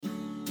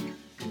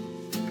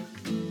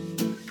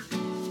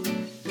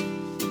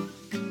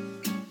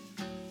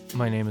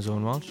My name is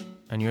Owen Walsh,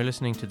 and you're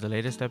listening to the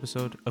latest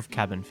episode of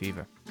Cabin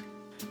Fever.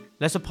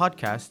 Less a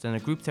podcast than a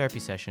group therapy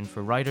session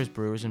for writers,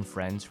 brewers, and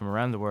friends from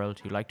around the world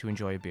who like to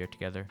enjoy a beer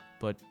together,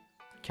 but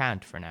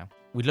can't for now.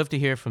 We'd love to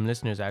hear from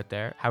listeners out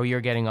there how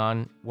you're getting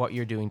on, what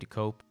you're doing to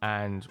cope,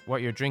 and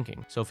what you're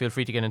drinking. So feel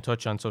free to get in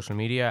touch on social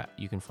media.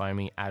 You can find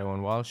me at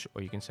Owen Walsh,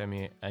 or you can send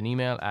me an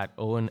email at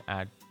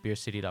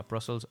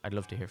owen@beercity.brussels. I'd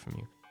love to hear from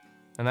you.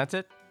 And that's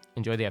it.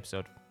 Enjoy the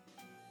episode.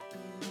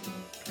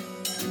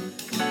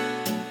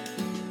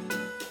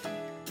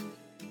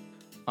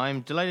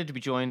 I'm delighted to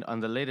be joined on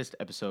the latest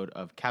episode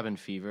of Cabin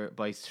Fever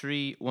by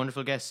three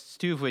wonderful guests,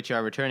 two of which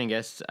are returning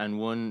guests, and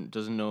one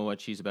doesn't know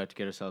what she's about to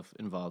get herself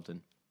involved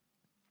in.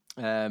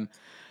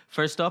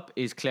 First up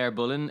is Claire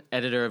Bullen,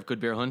 editor of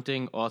Good Beer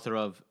Hunting, author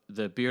of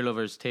The Beer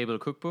Lover's Table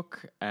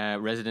Cookbook,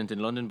 resident in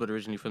London but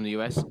originally from the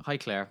US. Hi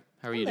Claire,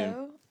 how are you doing?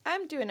 Hello,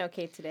 I'm doing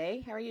okay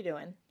today. How are you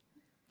doing?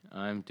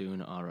 I'm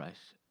doing all right.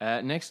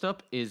 Next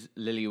up is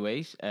Lily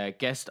Waite,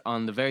 guest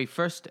on the very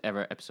first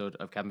ever episode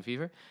of Cabin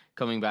Fever.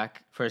 Coming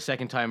back for a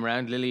second time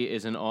around, Lily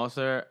is an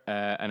author,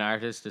 an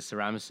artist, a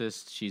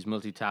ceramicist. She's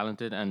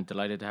multi-talented and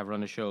delighted to have her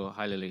on the show.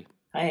 Hi, Lily.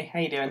 Hey, how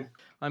you doing?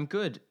 I'm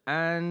good.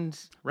 And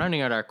rounding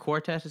out our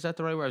quartet, is that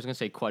the right word? I was going to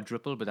say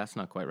quadruple, but that's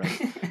not quite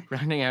right.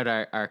 Rounding out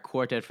our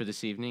quartet for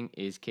this evening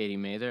is Katie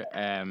Mather,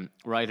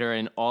 writer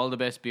in all the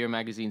best beer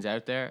magazines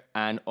out there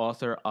and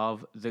author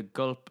of the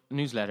Gulp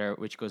newsletter,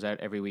 which goes out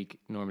every week,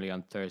 normally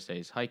on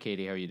Thursdays. Hi,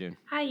 Katie. How are you doing?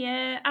 Hi,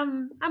 yeah,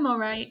 I'm all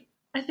right.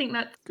 I think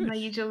that's Good. my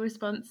usual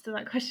response to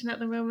that question at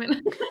the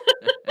moment.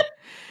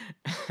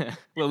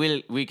 Well,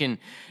 we can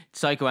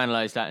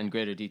psychoanalyze that in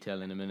greater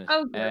detail in a minute.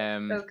 Oh,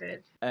 good.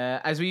 Good.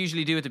 As we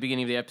usually do at the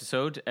beginning of the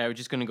episode, we're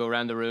just going to go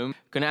around the room.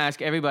 Going to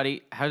ask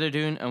everybody how they're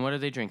doing and what are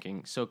they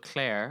drinking. So,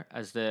 Claire,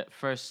 as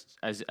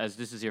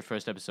this is your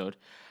first episode,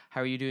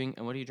 how are you doing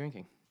and what are you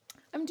drinking?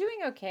 I'm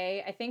doing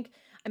okay. I think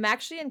I'm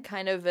actually in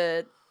kind of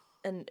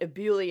an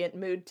ebullient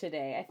mood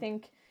today. I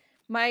think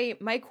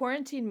my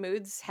quarantine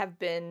moods have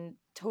been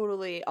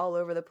totally all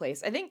over the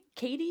place. I think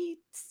Katie,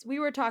 we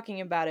were talking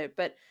about it,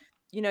 but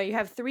you know, you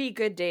have 3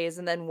 good days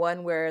and then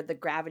one where the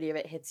gravity of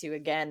it hits you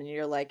again and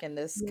you're like in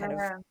this kind of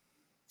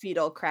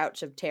fetal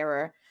crouch of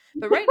terror.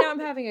 But right now I'm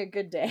having a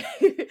good day.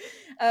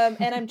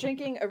 And I'm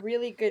drinking a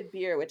really good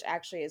beer, which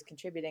actually is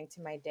contributing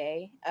to my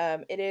day.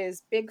 It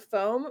is Big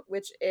Foam,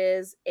 which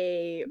is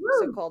a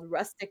so-called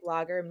rustic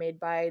lager made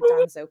by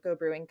Donzoko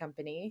Brewing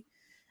Company.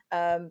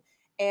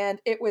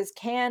 And it was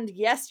canned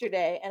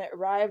yesterday and it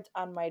arrived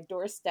on my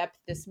doorstep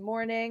this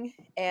morning.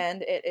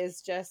 And it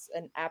is just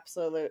an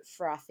absolute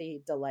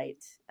frothy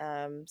delight.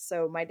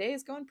 So my day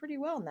is going pretty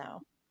well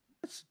now.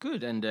 That's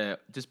good. And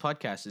this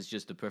podcast is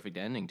just the perfect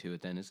ending to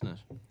it then, isn't it?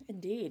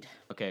 Indeed.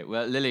 Okay,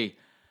 well, Lily,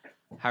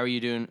 how are you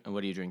doing and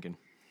what are you drinking?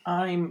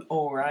 I'm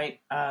all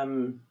right.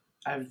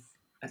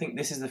 I think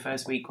this is the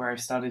first week where I've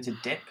started to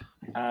dip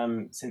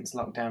since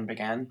lockdown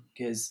began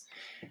because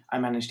I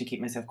managed to keep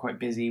myself quite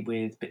busy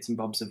with bits and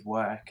bobs of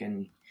work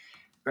and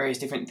various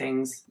different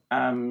things.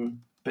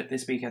 But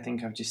this week I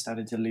think I've just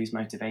started to lose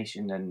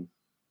motivation and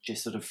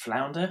just sort of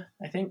flounder,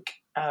 I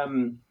think.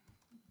 And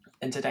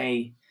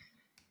today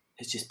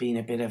has just been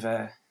a bit of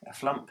a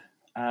flump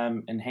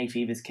and hay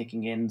fever's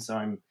kicking in, so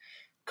I'm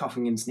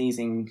coughing and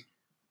sneezing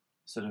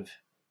sort of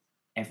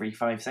every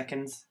 5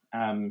 seconds.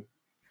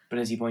 But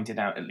as you pointed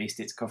out, at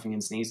least it's coughing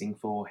and sneezing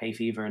for hay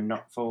fever and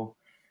not for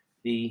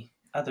the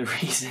other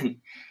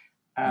reason.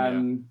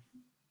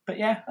 But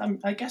yeah,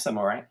 I guess I'm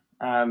all right.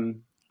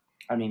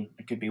 I mean,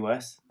 it could be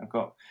worse. I've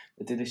got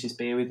a delicious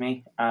beer with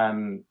me.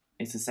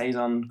 It's a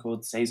Saison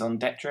called Saison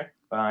d'Etre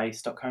by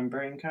Stockholm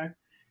Brewing Co.,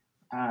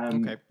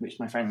 which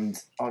my friend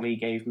Ollie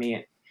gave me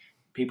at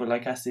People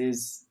Like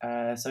Us's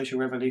Social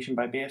Revolution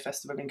by Beer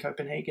Festival in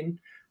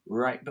Copenhagen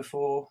right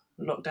before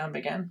lockdown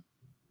began.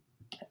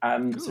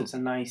 Cool. So it's a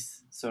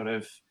nice sort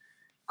of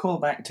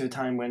callback to a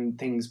time when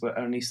things were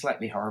only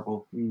slightly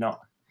horrible,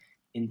 not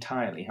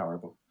entirely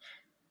horrible.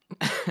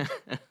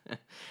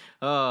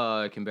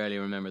 Oh, I can barely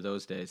remember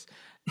those days.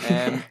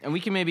 And we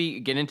can maybe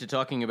get into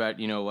talking about,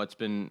 what's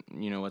been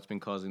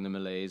causing the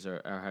malaise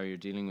or how you're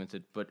dealing with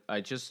it. But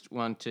I just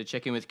want to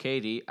check in with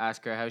Katie,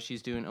 ask her how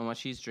she's doing and what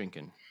she's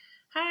drinking.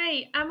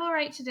 Hi, I'm all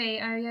right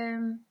today.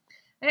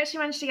 I actually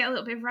managed to get a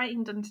little bit of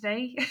writing done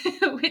today,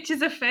 which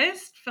is a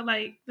first for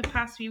like the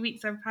past few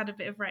weeks. I've had a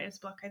bit of writer's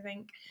block, I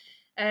think.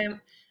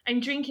 I'm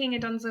drinking a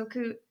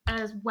Donzoku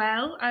as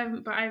well,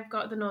 but I've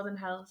got the Northern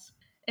Hells.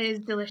 It is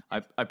delicious.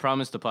 I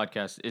promise the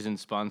podcast isn't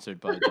sponsored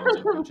by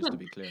Donzoku, just to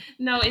be clear.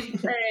 No,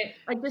 it's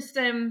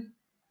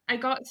I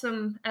got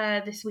some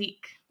this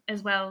week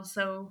as well.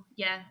 So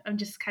yeah, I'm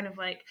just kind of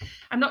like,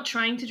 I'm not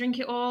trying to drink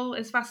it all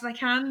as fast as I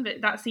can,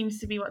 but that seems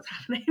to be what's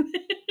happening.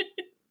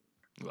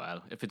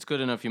 Well, if it's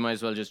good enough, you might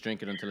as well just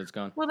drink it until it's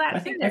gone. Well, I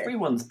think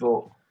everyone's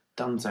bought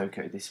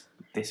Donzoko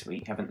this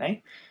week, haven't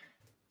they?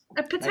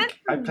 I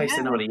placed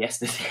an order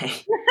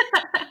yesterday.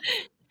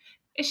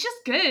 It's just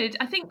good.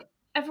 I think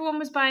everyone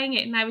was buying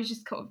it, and I was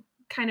just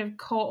kind of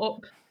caught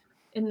up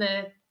in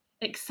the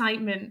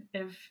excitement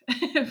of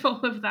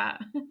all of that.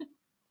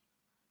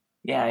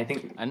 Yeah, I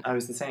think I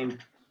was the same.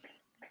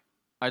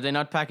 Are they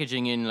not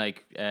packaging in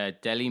like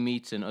deli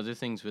meats and other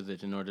things with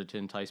it in order to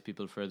entice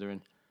people further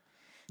in?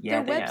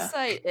 Yeah, Their they are.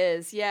 website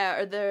is, yeah,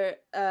 or their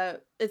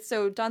it's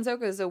so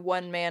Donzoka is a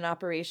one-man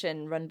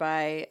operation run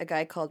by a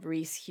guy called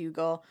Reese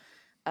Hugel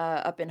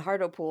up in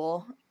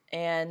Hartlepool.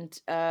 And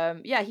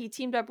yeah, he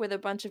teamed up with a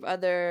bunch of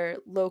other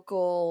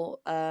local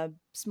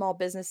small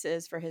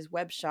businesses for his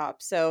web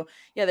shop. So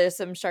yeah, there's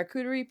some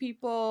charcuterie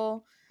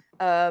people.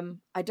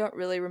 I don't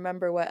really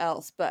remember what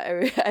else, but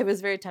I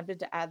was very tempted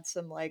to add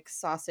some like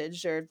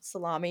sausage or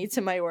salami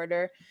to my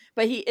order.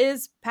 But he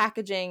is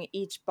packaging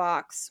each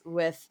box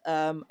with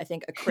I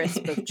think a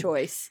crisp of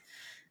choice.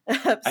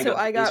 I So got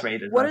I these got,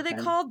 raiders what are last they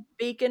time. called?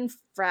 Bacon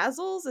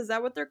frazzles? Is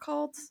that what they're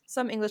called?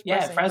 Some English Yeah,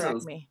 person correct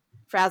Frazzles. me.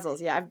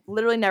 Frazzles, yeah. I've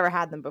literally never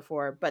had them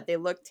before, but they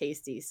look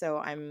tasty, so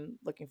I'm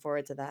looking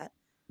forward to that.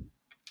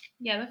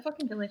 Yeah, they're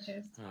fucking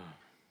delicious.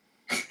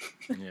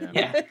 Yeah,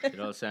 Yeah. it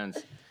all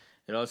sounds.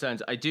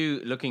 I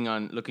do looking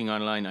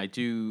online. I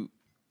do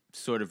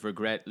sort of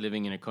regret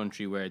living in a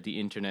country where the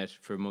internet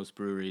for most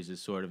breweries is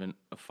sort of a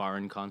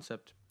foreign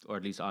concept, or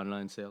at least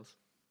online sales.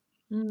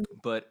 Mm.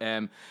 But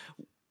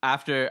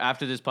after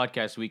this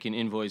podcast, we can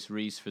invoice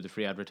Reese for the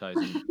free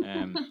advertising.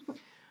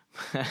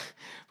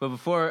 But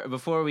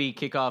before we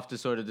kick off the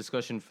sort of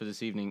discussion for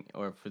this evening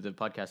or for the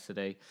podcast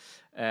today,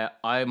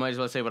 I might as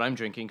well say what I'm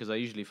drinking because I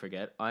usually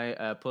forget.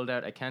 I pulled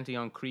out a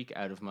Cantillon Creek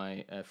out of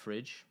my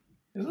fridge,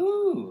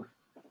 Ooh.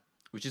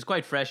 which is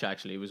quite fresh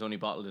actually. It was only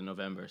bottled in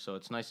November, so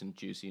it's nice and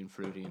juicy and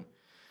fruity and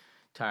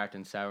tart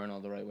and sour in all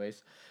the right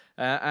ways.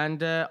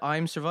 And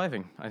I'm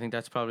surviving. I think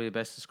that's probably the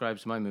best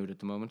describes my mood at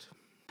the moment.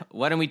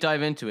 Why don't we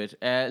dive into it?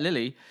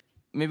 Lily,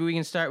 maybe we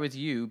can start with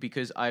you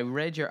because I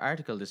read your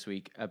article this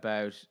week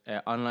about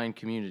online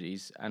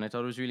communities and I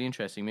thought it was really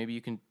interesting. Maybe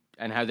you can,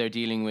 and how they're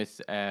dealing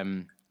with,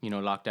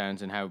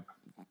 lockdowns and how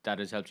that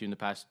has helped you in the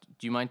past.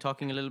 Do you mind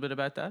talking a little bit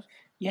about that?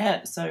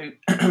 Yeah, so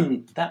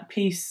that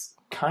piece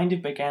kind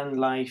of began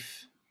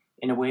life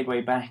in a weird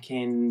way back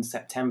in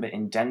September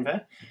in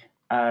Denver.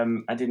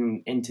 I did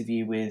an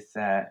interview with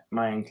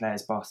my and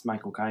Claire's boss,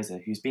 Michael Kaiser,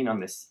 who's been on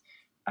this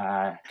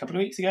a couple of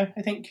weeks ago,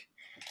 I think.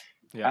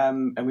 Yeah.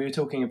 And we were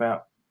talking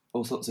about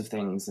all sorts of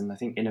things and I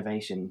think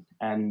innovation.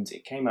 And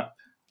it came up,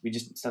 we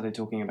just started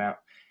talking about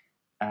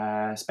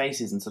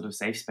spaces and sort of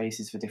safe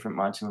spaces for different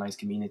marginalized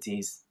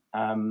communities.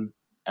 And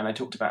I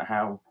talked about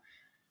how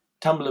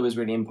Tumblr was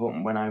really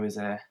important when I was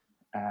a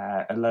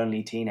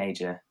lonely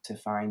teenager to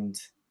find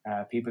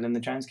people in the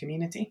trans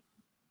community.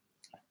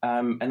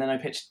 And then I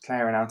pitched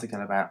Claire an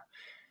article about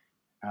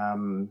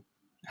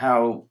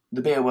how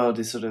the beer world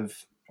is sort of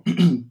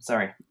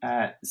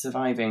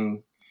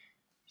surviving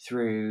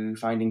through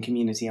finding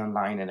community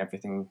online and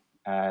everything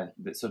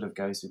that sort of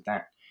goes with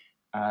that.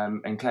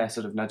 And Claire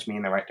sort of nudged me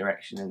in the right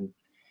direction and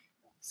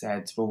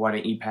said, well, why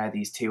don't you pair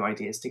these two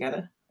ideas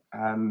together?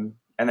 And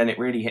then it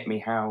really hit me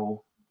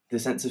how the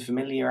sense of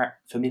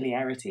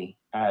familiarity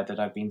that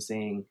I've been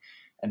seeing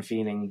and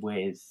feeling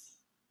with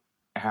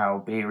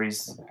how beer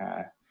is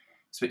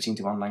switching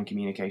to online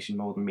communication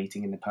more than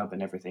meeting in the pub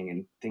and everything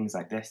and things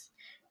like this,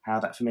 how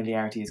that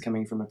familiarity is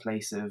coming from a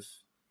place of,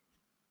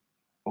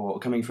 or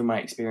coming from my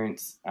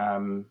experience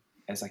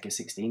as like a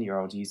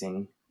 16-year-old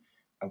using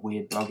a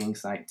weird blogging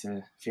site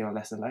to feel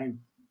less alone.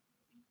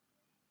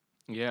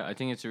 Yeah, I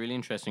think it's a really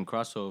interesting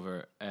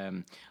crossover.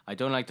 I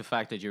don't like the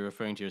fact that you're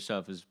referring to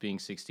yourself as being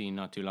 16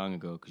 not too long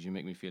ago because you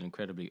make me feel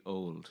incredibly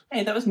old.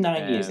 Hey, that was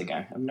 9 years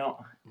ago. I'm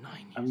not 9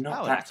 years. I'm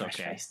not Oh, that that's okay.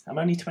 fresh-faced. I'm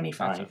only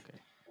 25. That's okay.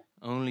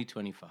 Only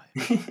 25.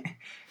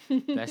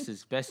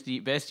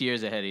 Best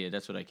years ahead of you.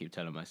 That's what I keep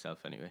telling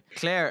myself anyway.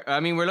 Claire, I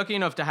mean, we're lucky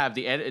enough to have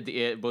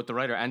both the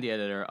writer and the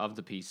editor of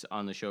the piece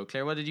on the show.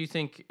 Claire, what did you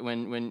think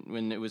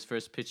when it was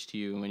first pitched to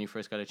you and when you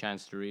first got a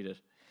chance to read it?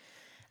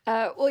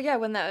 Well, yeah,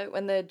 when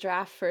the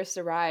draft first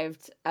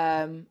arrived,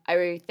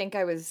 I think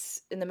I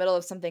was in the middle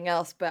of something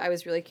else, but I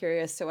was really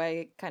curious, so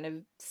I kind of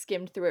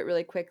skimmed through it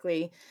really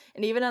quickly.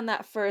 And even on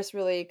that first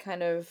really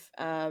kind of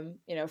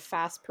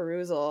fast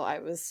perusal, I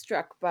was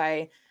struck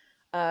by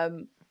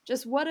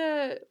just what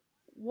a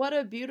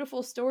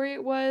beautiful story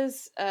it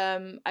was.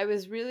 I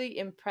was really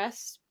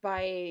impressed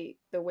by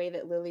the way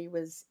that Lily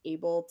was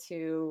able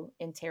to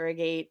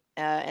interrogate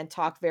and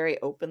talk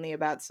very openly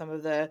about some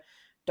of the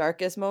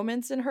darkest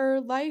moments in her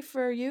life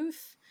or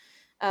youth,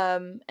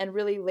 and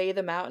really lay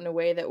them out in a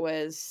way that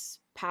was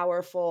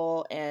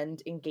powerful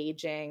and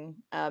engaging,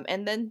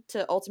 and then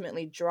to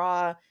ultimately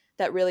draw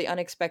that really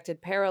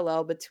unexpected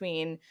parallel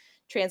between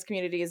trans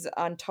communities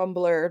on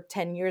Tumblr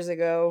 10 years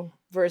ago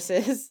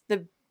versus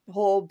the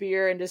whole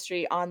beer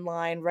industry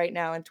online right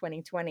now in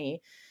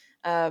 2020.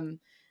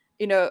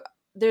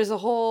 There's a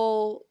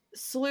whole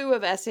slew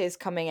of essays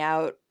coming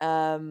out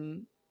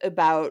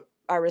about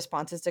our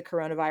responses to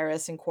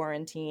coronavirus and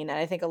quarantine, and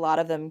I think a lot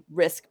of them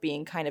risk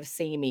being kind of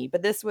samey,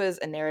 but this was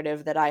a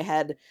narrative that I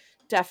had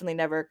definitely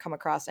never come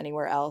across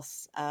anywhere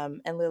else,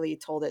 and Lily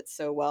told it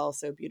so well,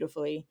 so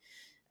beautifully.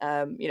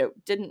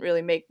 Didn't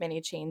really make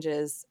many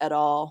changes at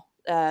all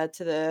to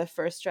the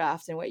first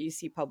draft, and what you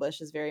see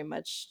published is very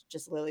much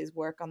just Lily's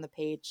work on the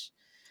page.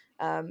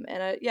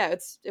 Yeah,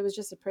 it was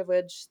just a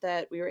privilege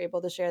that we were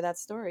able to share that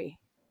story.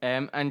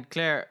 And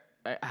Claire,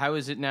 how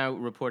is it now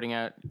reporting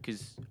out?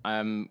 Because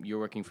you're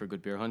working for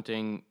Good Beer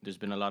Hunting. There's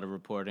been a lot of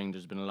reporting.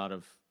 There's been a lot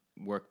of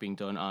work being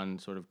done on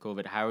sort of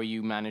COVID. How are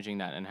you managing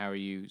that? And how are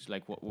you,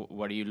 like,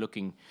 what are you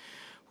looking?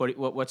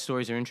 What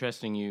stories are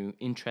interesting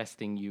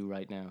you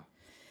right now?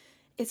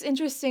 It's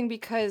interesting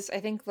because I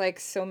think, like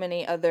so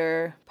many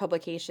other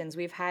publications,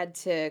 we've had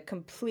to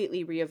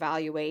completely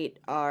reevaluate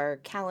our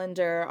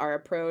calendar, our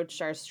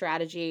approach, our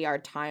strategy, our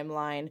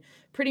timeline,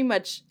 pretty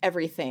much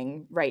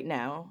everything right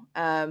now.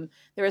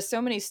 There are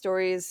so many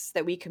stories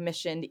that we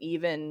commissioned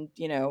even,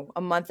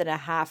 a month and a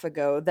half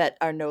ago that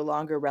are no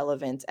longer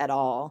relevant at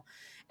all.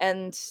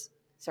 And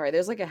sorry,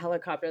 there's like a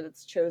helicopter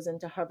that's chosen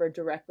to hover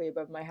directly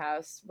above my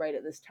house right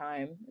at this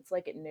time. It's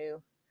like it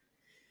knew.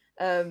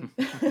 Um,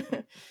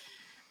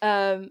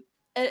 um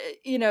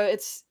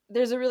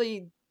there's a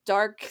really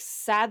dark,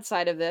 sad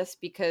side of this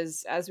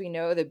because, as we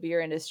know, the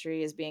beer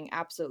industry is being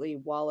absolutely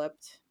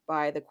walloped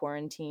by the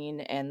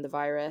quarantine and the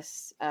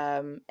virus,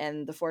 and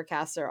the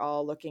forecasts are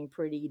all looking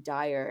pretty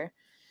dire,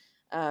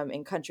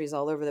 in countries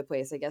all over the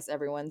place. I guess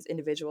everyone's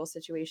individual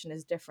situation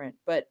is different,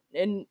 but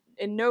in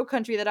no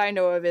country that I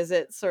know of is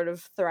it sort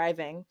of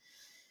thriving.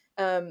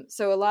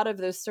 So a lot of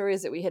those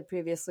stories that we had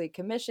previously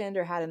commissioned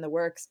or had in the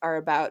works are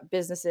about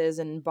businesses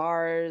and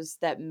bars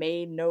that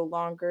may no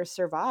longer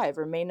survive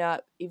or may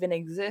not even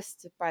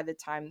exist by the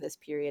time this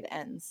period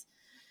ends.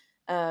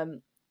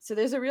 So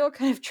there's a real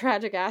kind of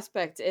tragic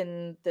aspect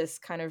in this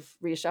kind of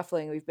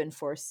reshuffling we've been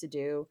forced to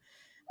do.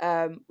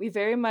 We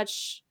very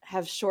much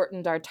have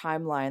shortened our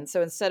timeline.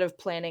 So instead of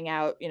planning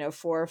out,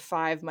 4 or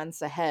 5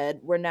 months ahead,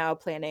 we're now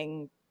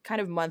planning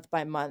kind of month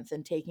by month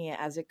and taking it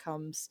as it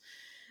comes.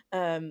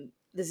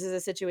 This is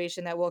a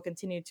situation that will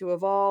continue to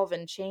evolve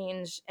and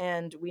change,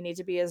 and we need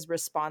to be as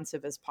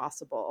responsive as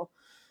possible.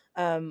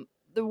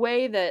 The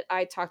way that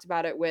I talked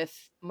about it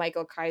with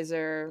Michael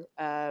Kaiser,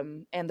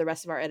 and the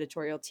rest of our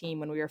editorial team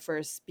when we were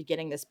first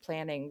beginning this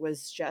planning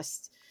was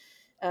just,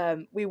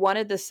 we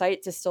wanted the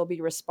site to still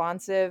be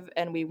responsive,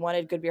 and we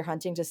wanted Good Beer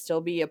Hunting to still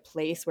be a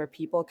place where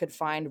people could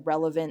find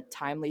relevant,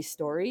 timely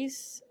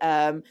stories.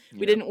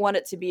 We didn't want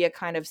it to be a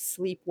kind of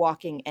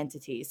sleepwalking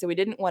entity. So we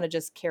didn't want to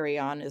just carry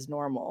on as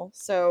normal.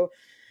 So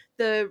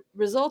the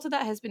result of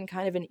that has been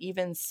kind of an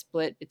even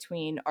split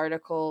between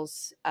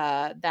articles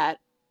that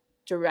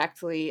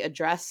directly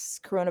address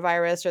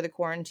coronavirus or the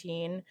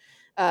quarantine,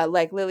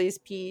 like Lily's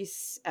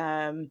piece.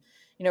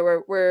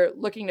 We're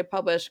looking to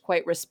publish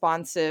quite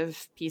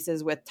responsive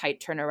pieces with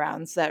tight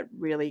turnarounds that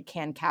really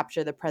can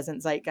capture the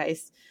present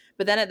zeitgeist.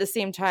 But then at the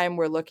same time,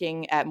 we're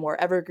looking at more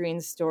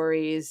evergreen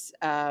stories,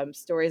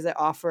 stories that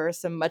offer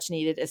some much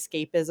needed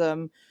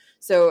escapism.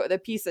 So the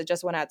piece that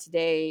just went out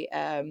today,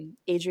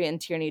 Adrian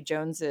Tierney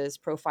Jones's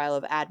profile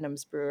of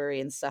Adnams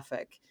Brewery in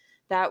Suffolk,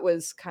 that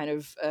was kind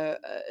of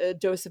a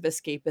dose of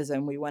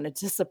escapism we wanted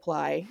to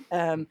supply.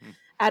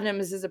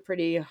 Adnams is a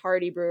pretty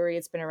hardy brewery.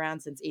 It's been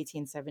around since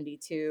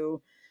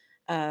 1872.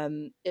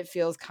 It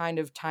feels kind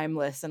of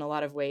timeless in a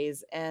lot of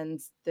ways. And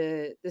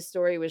the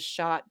story was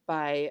shot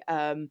by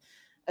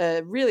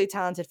a really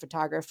talented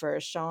photographer,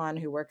 Sean,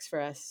 who works for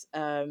us.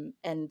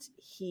 And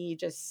he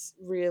just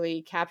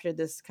really captured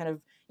this kind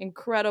of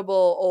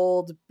incredible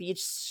old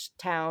beach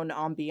town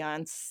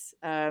ambiance.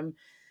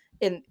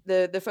 And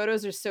the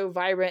photos are so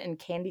vibrant and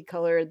candy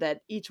colored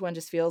that each one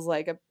just feels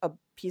like a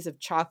piece of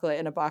chocolate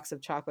in a box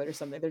of chocolate or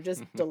something. They're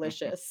just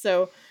delicious.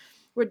 So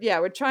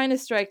we're trying to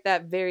strike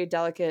that very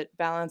delicate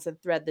balance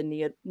and thread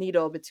the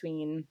needle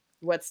between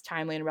what's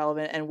timely and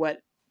relevant and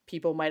what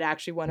people might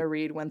actually want to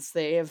read once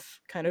they have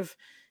kind of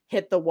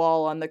hit the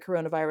wall on the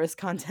coronavirus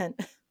content.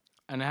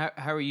 And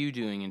how are you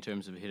doing in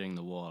terms of hitting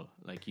the wall?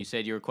 Like you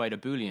said, you're quite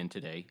ebullient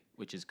today,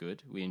 which is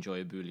good. We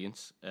enjoy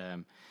ebullience.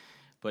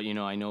 But,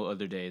 I know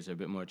other days are a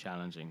bit more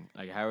challenging.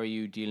 Like, how are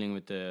you dealing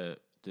with the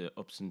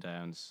ups and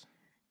downs?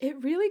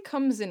 It really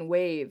comes in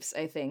waves,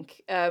 I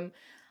think.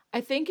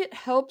 I think it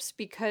helps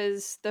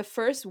because the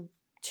first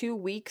 2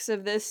 weeks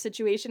of this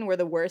situation were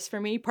the worst for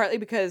me, partly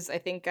because I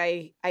think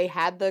I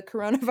had the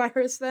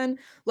coronavirus then.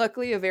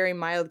 Luckily, a very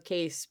mild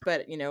case,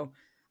 but,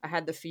 I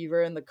had the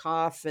fever and the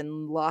cough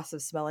and loss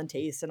of smell and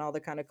taste and all the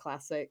kind of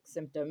classic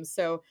symptoms.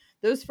 So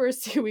those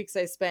first 2 weeks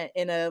I spent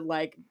in a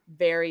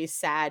very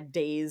sad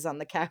daze on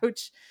the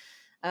couch.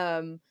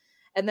 And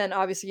then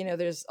obviously,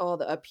 there's all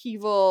the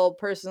upheaval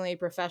personally,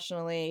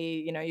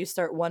 professionally. You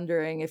start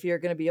wondering if you're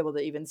going to be able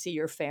to even see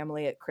your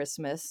family at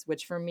Christmas,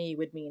 which for me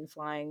would mean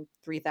flying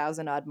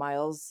 3,000 odd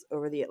miles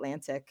over the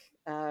Atlantic.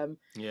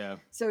 Yeah.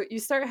 So you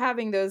start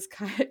having those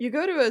you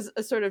go to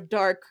a sort of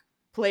dark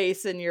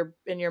place in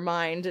your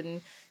mind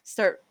and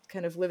start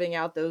kind of living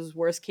out those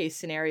worst case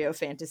scenario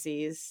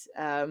fantasies,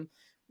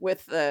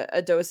 with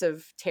a dose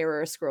of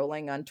terror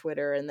scrolling on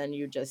Twitter, and then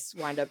you just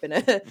wind up in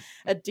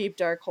a deep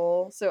dark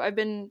hole. So I've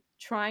been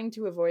trying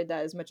to avoid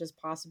that as much as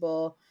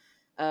possible.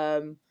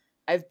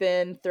 I've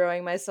been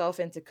throwing myself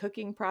into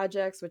cooking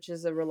projects, which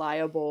is a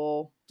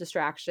reliable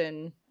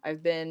distraction.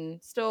 I've been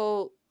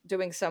still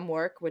doing some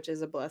work, which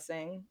is a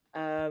blessing.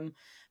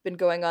 been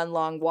going on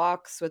long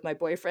walks with my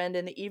boyfriend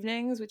in the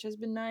evenings, which has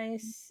been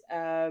nice.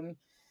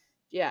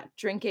 Yeah,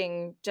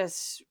 drinking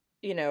just,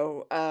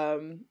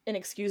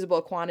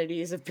 inexcusable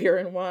quantities of beer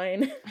and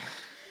wine.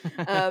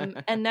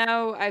 And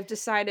now I've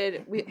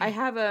decided I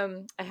have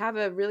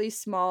a really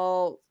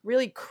small,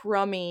 really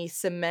crummy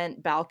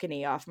cement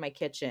balcony off my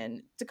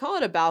kitchen. To call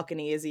it a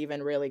balcony is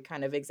even really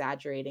kind of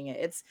exaggerating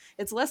it.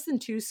 It's less than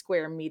 2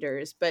 square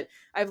meters, but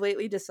I've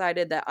lately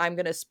decided that I'm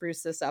going to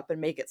spruce this up and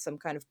make it some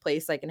kind of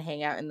place I can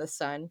hang out in the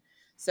sun.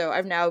 So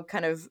I've now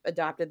kind of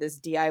adopted this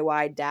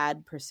DIY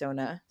dad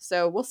persona.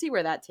 So we'll see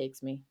where that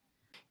takes me.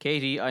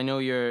 Katie, I know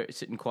you're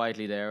sitting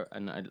quietly there,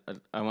 and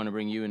I want to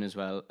bring you in as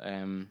well.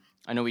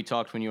 I know we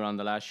talked when you were on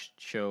the last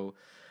show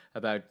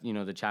about,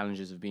 the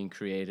challenges of being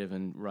creative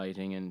and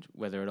writing and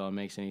whether it all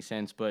makes any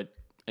sense. But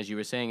as you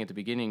were saying at the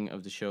beginning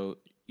of the show,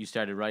 you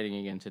started writing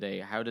again today.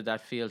 How did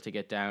that feel to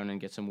get down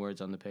and get some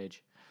words on the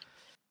page?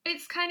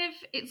 It's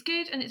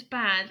good and it's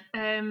bad.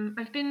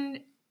 I've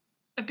been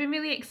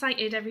really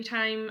excited every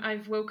time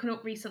I've woken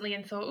up recently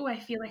and thought, oh, I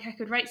feel like I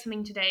could write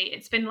something today.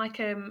 It's been like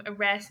a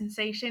rare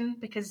sensation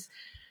because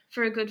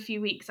for a good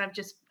few weeks I've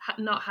just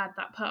not had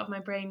that part of my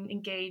brain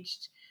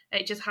engaged.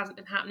 It just hasn't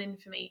been happening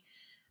for me.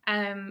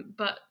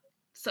 But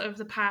sort of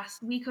the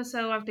past week or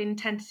so, I've been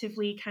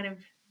tentatively kind of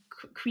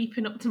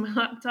creeping up to my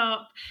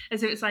laptop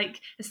as if it's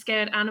like a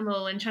scared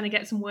animal and trying to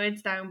get some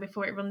words down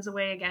before it runs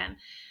away again.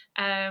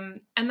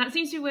 And that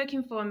seems to be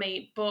working for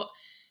me. But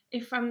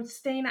if I'm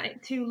staying at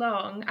it too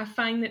long, I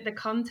find that the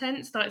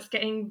content starts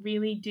getting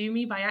really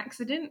doomy by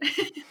accident.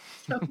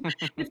 So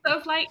it's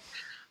sort of like,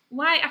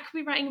 why I could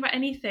be writing about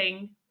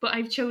anything, but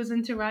I've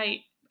chosen to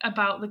write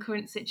about the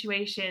current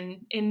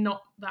situation in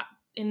not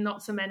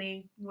so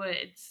many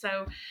words.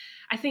 So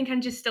I think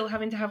I'm just still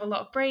having to have a lot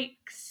of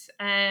breaks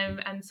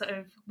and sort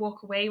of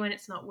walk away when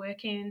it's not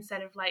working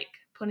instead of like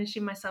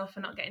punishing myself for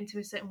not getting to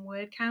a certain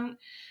word count.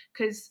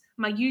 Because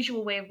my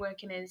usual way of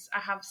working is I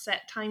have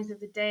set times of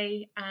the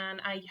day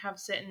and I have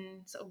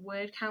certain sort of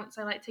word counts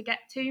I like to get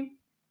to.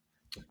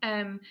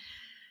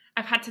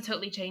 I've had to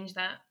totally change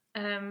that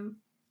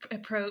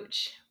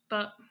approach,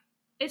 but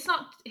it's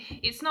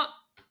not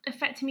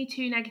affecting me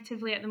too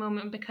negatively at the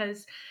moment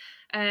because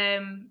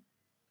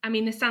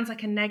this sounds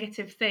like a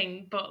negative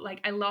thing, but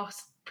like I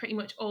lost pretty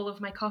much all of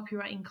my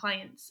copywriting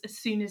clients as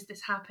soon as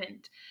this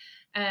happened.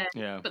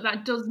 But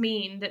that does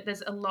mean that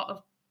there's a lot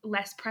of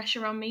less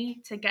pressure on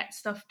me to get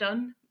stuff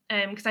done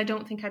because I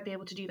don't think I'd be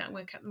able to do that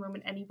work at the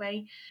moment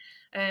anyway.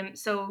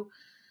 So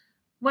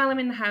while I'm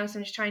in the house,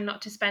 I'm just trying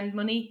not to spend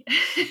money,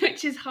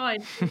 which is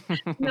hard.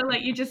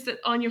 Like you're just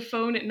on your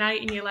phone at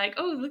night and you're like,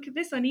 oh, look at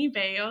this on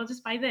eBay. I'll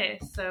just buy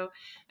this. So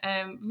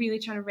really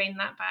trying to rein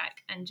that back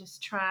and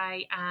just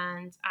try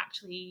and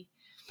actually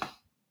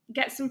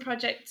get some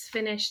projects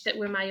finished that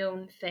were my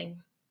own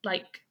thing,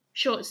 like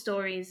short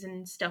stories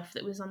and stuff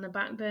that was on the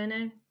back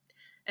burner.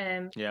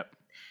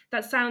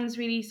 That sounds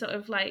really sort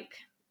of like,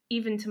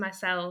 even to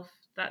myself,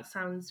 that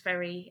sounds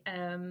very...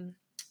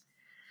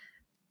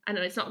 I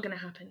know it's not going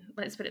to happen.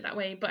 Let's put it that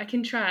way. But I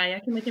can try. I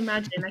can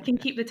imagine. I can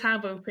keep the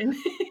tab open.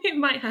 It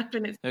might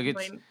happen at some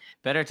point. It's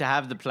better to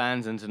have the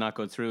plans and to not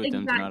go through with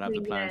them than not have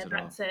the plans at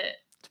all. That's it.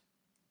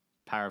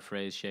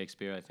 Paraphrase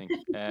Shakespeare, I think,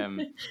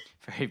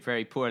 very,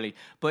 very poorly.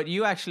 But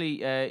you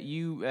actually,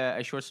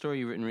 a short story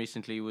you written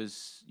recently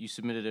was you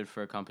submitted it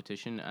for a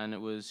competition and it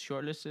was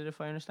shortlisted,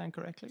 if I understand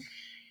correctly,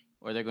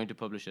 or they're going to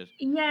publish it.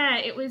 Yeah,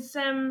 it was.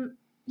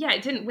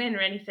 It didn't win or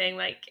anything.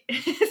 Like,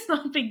 it's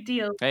not a big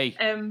deal. Hey,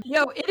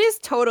 it is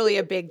totally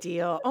a big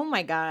deal. Oh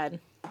my god.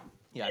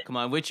 Yeah, come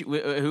on.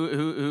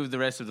 Who the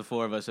rest of the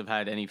four of us have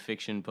had any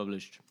fiction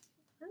published?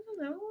 I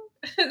don't know.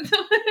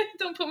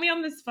 Don't put me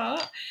on the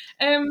spot.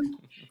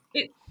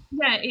 It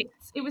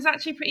was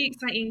actually pretty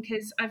exciting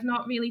because I've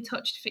not really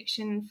touched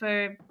fiction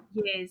for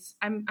years.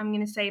 I'm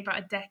going to say about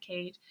a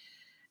decade.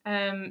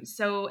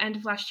 So end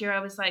of last year, I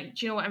was like,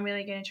 do you know what? I'm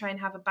really going to try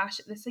and have a bash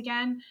at this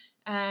again.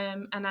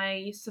 And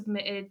I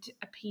submitted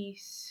a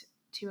piece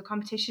to a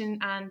competition,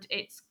 and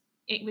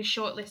it was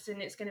shortlisted,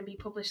 and it's going to be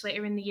published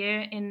later in the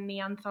year in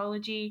the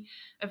anthology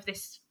of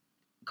this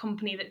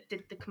company that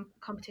did the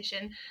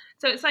competition.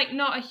 So it's like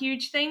not a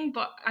huge thing,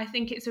 but I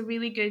think it's a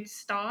really good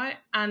start,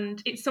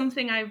 and it's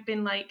something I've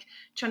been like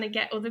trying to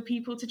get other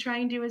people to try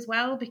and do as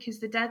well, because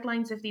the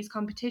deadlines of these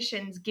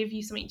competitions give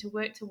you something to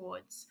work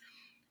towards.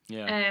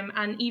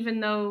 And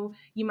even though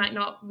you might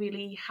not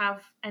really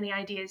have any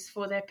ideas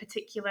for their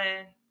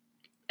particular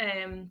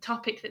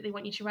topic that they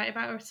want you to write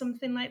about or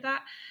something like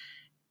that,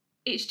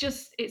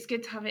 it's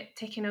good to have it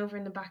ticking over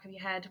in the back of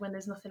your head when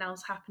there's nothing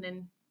else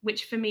happening,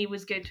 which for me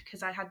was good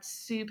because I had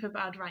super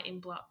bad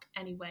writing block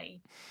anyway.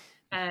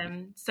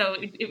 So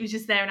it was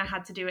just there and I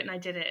had to do it and I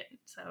did it.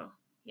 So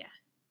yeah.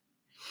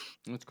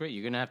 That's great.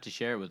 You're going to have to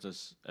share it with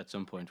us at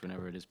some point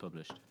whenever it is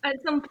published.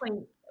 At some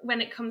point when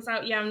it comes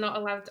out, I'm not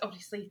allowed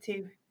obviously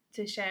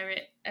to share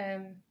it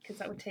because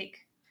that would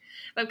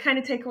kind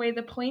of take away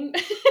the point.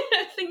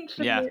 I think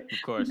for of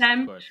course.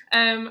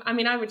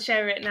 I would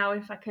share it now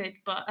if I could,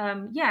 but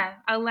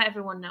I'll let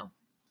everyone know.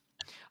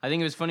 I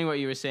think it was funny what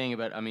you were saying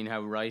about,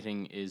 how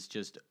writing is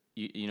just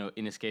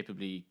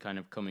inescapably kind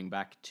of coming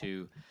back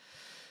to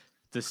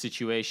the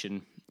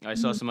situation. I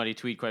saw somebody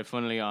tweet quite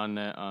funnily on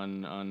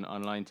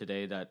online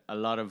today that a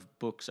lot of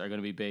books are going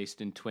to be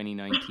based in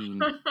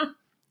 2019.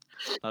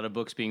 A lot of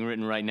books being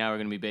written right now are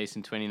going to be based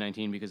in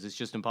 2019 because it's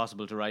just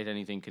impossible to write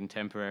anything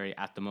contemporary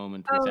at the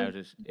moment without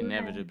it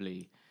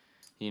inevitably,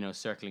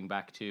 circling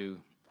back to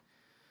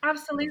the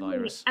Absolutely.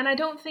 virus. And I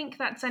don't think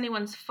that's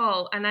anyone's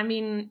fault. And I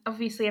mean,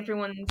 obviously,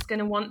 everyone's going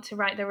to want to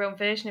write their own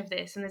version of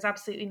this, and there's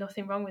absolutely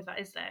nothing wrong with that,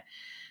 is there?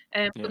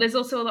 But there's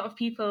also a lot of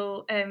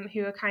people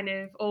who are kind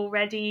of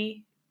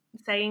already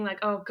saying, like,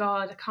 oh,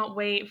 God, I can't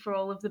wait for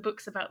all of the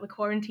books about the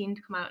quarantine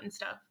to come out and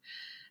stuff.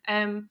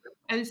 I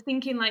was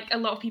thinking, like, a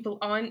lot of people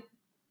aren't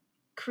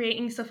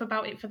creating stuff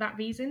about it for that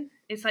reason.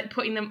 It's like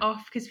putting them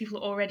off because people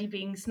are already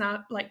being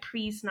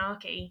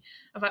pre-snarky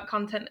about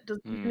content that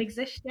doesn't even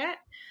exist yet,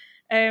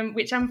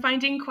 which I'm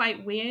finding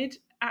quite weird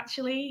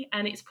actually,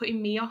 and it's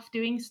putting me off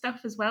doing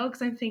stuff as well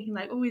because I'm thinking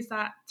like, oh, is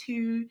that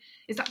too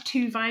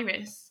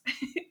virus?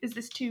 Is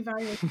this too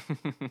virus?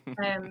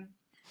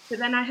 But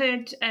then I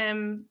heard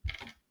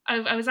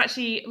I was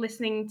actually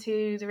listening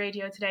to the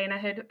radio today and I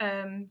heard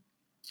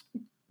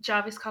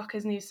Jarvis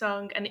Cocker's new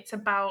song, and it's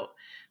about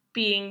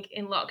being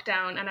in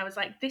lockdown, and I was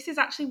like, this is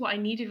actually what I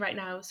needed right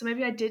now. So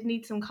maybe I did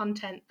need some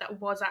content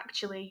that was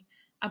actually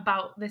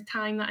about the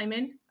time that I'm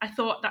in. I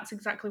thought that's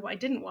exactly what I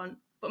didn't want,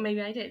 but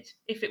maybe I did.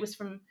 If it was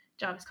from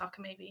Jarvis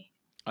Cocker, maybe.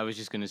 I was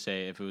just going to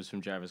say, if it was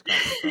from Jarvis Cocker,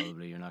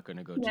 probably you're not going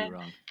to go Yeah. too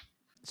wrong.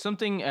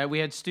 Something, we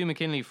had Stu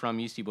McKinley from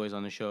Yeasty Boys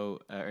on the show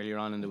earlier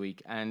on in the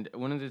week, and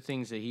one of the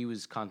things that he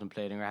was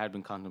contemplating, or had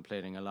been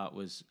contemplating a lot,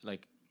 was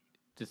like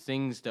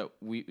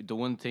the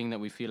one thing that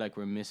we feel like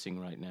we're missing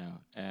right now.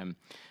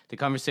 The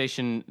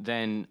conversation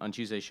then on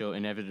Tuesday's show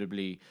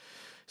inevitably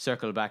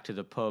circled back to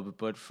the pub,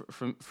 but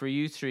for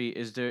you three,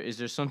 is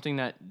there something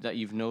that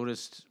you've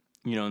noticed,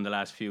 in the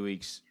last few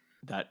weeks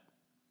that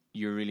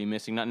you're really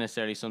missing? Not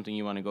necessarily something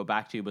you want to go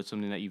back to, but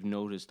something that you've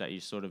noticed that you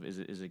sort of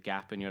is a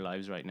gap in your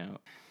lives right now.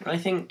 I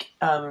think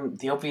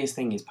the obvious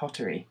thing is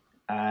pottery,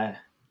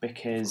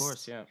 because of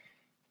course, yeah.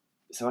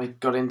 So I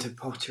got into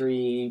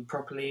pottery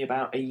properly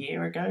about a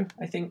year ago,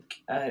 I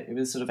think. It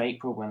was sort of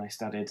April when I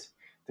started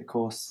the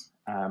course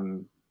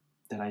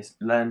that I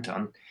learned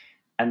on.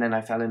 And then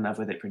I fell in love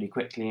with it pretty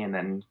quickly and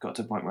then got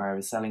to a point where I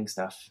was selling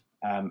stuff.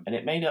 And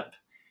it made up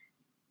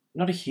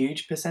not a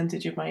huge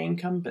percentage of my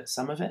income, but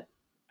some of it.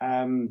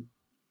 And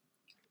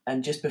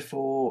just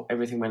before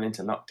everything went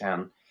into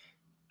lockdown,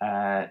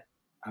 I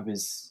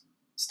was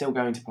still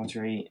going to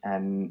pottery,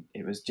 and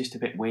it was just a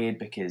bit weird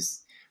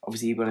because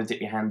obviously you've got to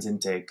dip your hands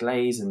into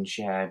glaze and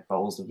share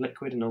bowls of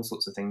liquid and all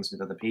sorts of things with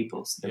other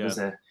people. So there was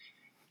a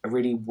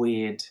really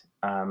weird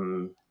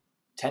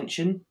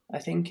tension, I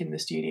think, in the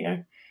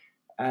studio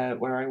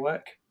where I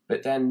work.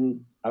 But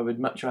then I would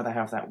much rather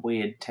have that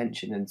weird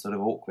tension and sort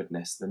of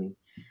awkwardness than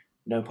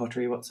no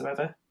pottery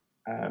whatsoever.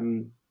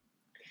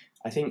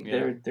 I think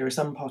there are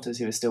some potters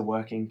who are still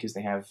working because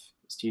they have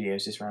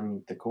studios just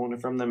around the corner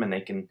from them, and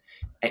they can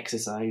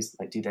exercise,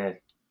 like do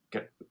their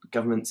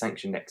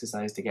government-sanctioned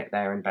exercise to get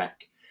there and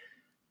back.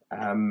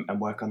 And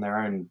work on their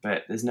own,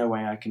 but there's no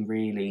way I can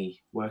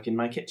really work in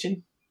my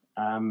kitchen.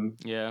 And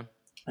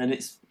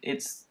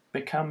it's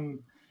become,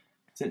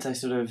 since I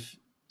sort of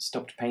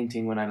stopped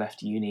painting when I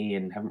left uni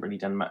and haven't really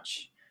done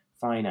much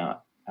fine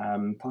art,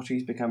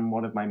 pottery's become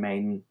one of my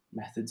main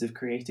methods of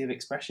creative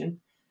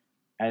expression,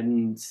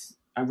 and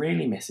I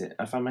really miss it.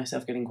 I find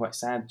myself getting quite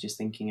sad just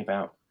thinking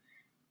about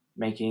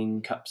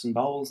making cups and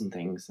bowls and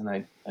things, and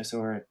I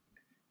saw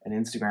an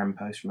Instagram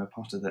post from a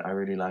potter that I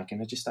really like, and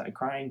I just started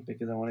crying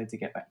because I wanted to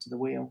get back to the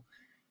wheel.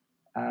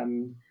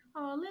 Lily.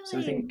 So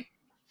I think,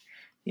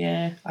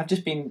 I've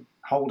just been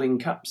holding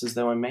cups as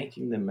though I'm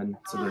making them, and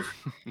sort of,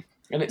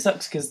 and it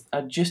sucks because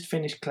I just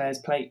finished Claire's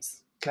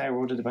plates. Claire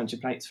ordered a bunch of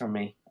plates from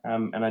me,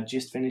 and I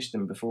just finished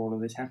them before all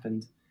of this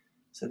happened.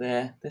 So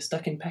they're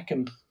stuck in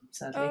Peckham,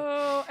 sadly.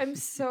 Oh, I'm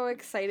so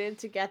excited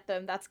to get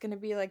them. That's going to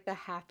be like the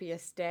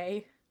happiest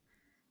day.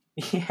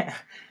 Yeah.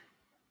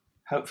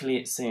 Hopefully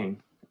it's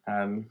soon.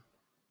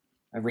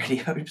 I really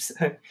hope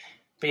so.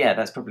 But yeah,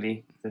 that's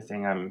probably the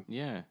thing I'm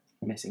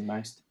missing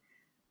most.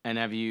 And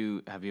have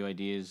you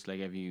ideas? Like,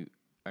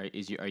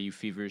 are you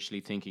feverishly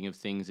thinking of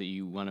things that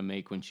you want to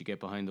make once you get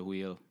behind the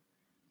wheel?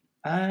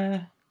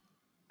 I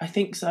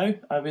think so.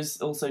 I was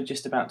also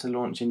just about to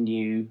launch a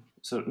new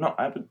sort of,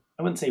 I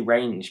wouldn't say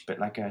range, but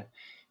like a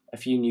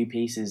few new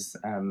pieces.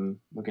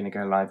 We're going to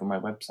go live on my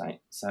website,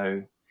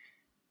 so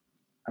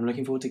I'm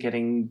looking forward to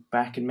getting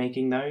back and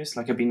making those.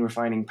 Like, I've been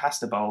refining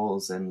pasta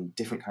bowls and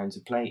different kinds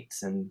of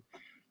plates and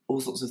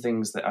all sorts of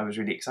things that I was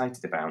really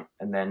excited about.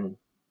 And then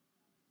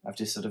I've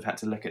just sort of had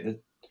to look at the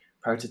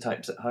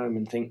prototypes at home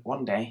and think,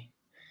 one day.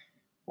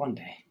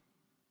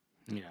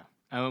 Yeah.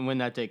 And when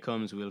that day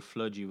comes, we'll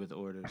flood you with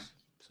orders.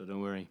 So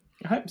don't worry.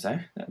 I hope so.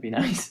 That'd be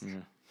nice.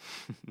 Yeah.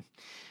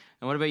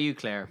 And what about you,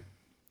 Claire?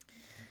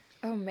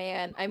 Oh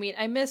man, I mean,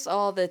 I miss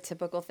all the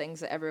typical things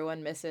that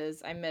everyone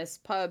misses. I miss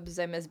pubs,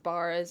 I miss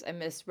bars, I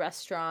miss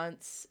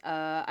restaurants,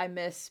 I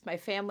miss my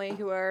family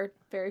who are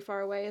very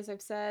far away, as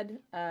I've said.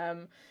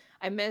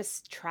 I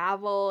miss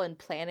travel and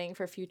planning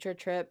for future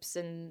trips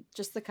and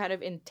just the kind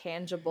of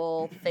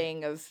intangible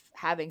thing of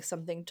having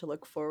something to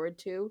look forward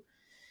to.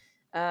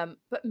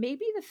 But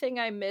maybe the thing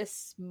I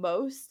miss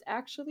most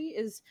actually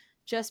is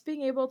just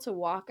being able to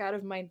walk out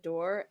of my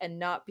door and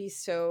not be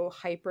so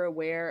hyper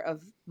aware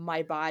of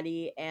my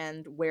body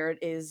and where it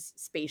is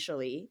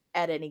spatially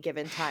at any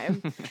given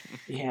time.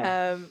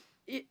 Yeah.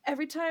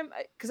 Every time,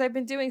 because I've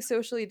been doing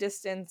socially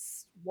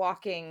distance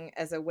walking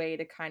as a way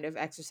to kind of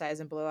exercise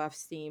and blow off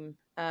steam.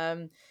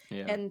 Yeah.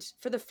 And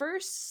for the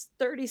first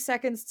 30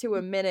 seconds to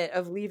a minute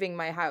of leaving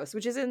my house,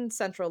 which is in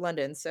central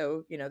London,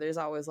 so, there's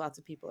always lots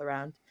of people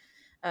around.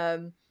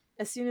 Um,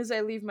 as soon as I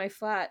leave my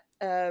flat,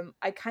 I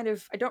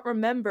don't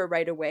remember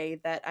right away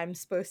that I'm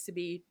supposed to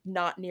be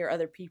not near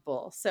other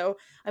people. So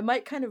I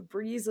might kind of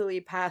breezily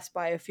pass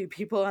by a few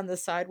people on the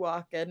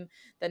sidewalk and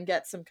then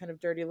get some kind of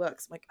dirty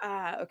looks. I'm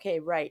like,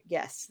 okay, right,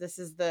 yes, this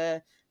is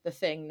the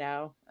thing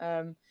now.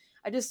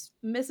 I just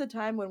miss a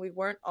time when we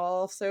weren't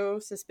all so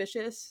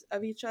suspicious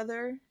of each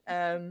other.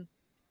 I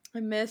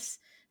miss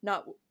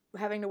not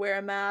having to wear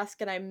a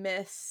mask, and I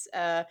miss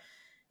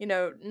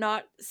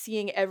not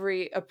seeing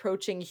every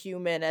approaching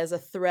human as a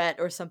threat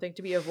or something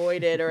to be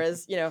avoided, or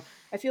as,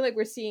 I feel like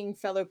we're seeing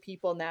fellow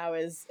people now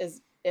as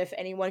if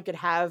anyone could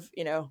have,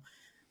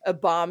 a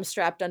bomb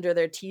strapped under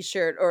their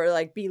t-shirt, or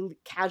like be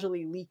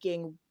casually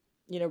leaking,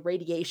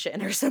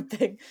 radiation or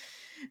something.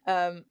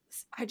 I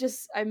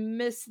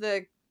miss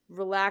the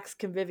relaxed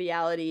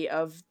conviviality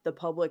of the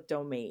public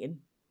domain,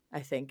 I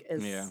think,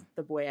 is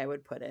the way I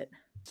would put it.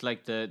 It's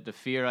like the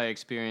fear I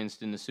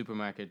experienced in the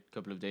supermarket a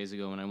couple of days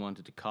ago when I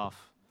wanted to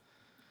cough.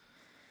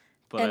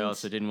 But I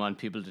also didn't want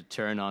people to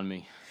turn on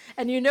me.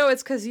 And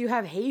it's because you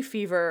have hay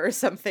fever or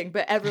something,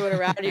 but everyone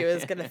around you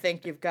is going to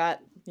think you've got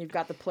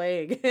the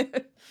plague.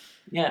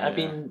 Yeah, I've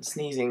been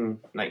sneezing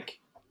like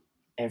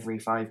every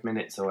 5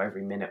 minutes or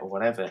every minute or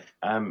whatever.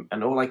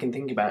 And all I can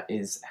think about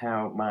is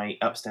how my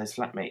upstairs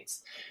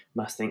flatmates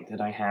must think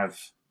that I have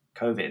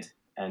COVID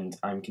and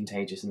I'm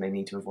contagious and they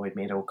need to avoid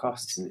me at all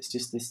costs. And it's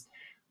just this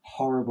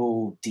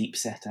horrible,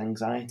 deep-set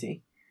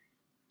anxiety.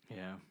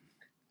 Yeah.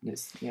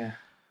 It's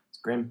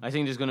grim. I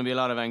think there's going to be a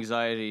lot of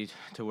anxiety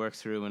to work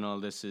through when all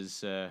this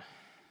is,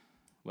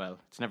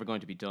 it's never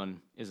going to be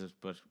done, is it?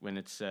 But when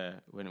it's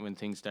when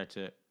things start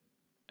to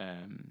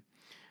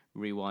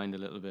rewind a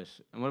little bit.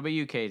 And what about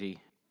you, Katie?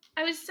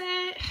 I was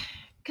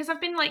because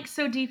I've been like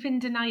so deep in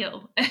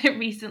denial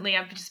recently.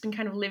 I've just been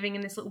kind of living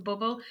in this little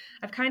bubble.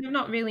 I've kind of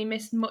not really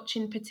missed much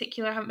in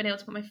particular. I haven't been able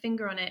to put my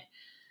finger on it.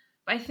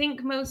 But I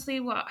think mostly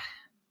what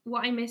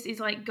I miss is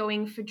like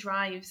going for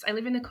drives. I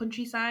live in the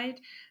countryside,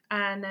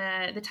 and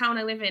the town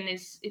I live in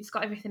it's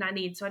got everything I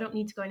need, so I don't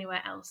need to go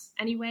anywhere else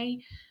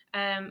anyway.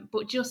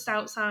 But just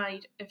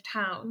outside of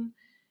town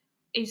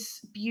is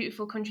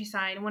beautiful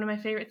countryside, and one of my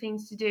favorite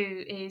things to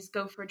do is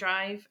go for a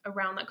drive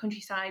around that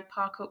countryside,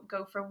 park up,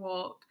 go for a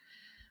walk.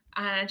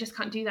 And I just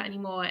can't do that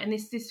anymore. And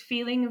this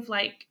feeling of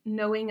like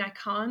knowing I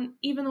can't,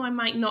 even though I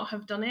might not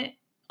have done it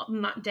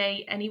on that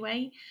day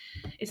anyway,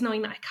 it's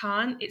knowing that I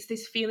can't. It's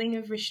this feeling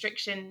of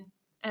restriction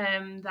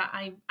that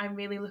I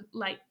really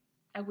like.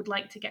 I would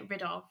like to get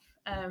rid of.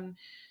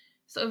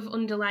 Sort of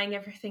underlying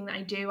everything that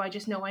I do, I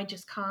just know I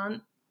just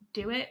can't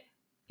do it.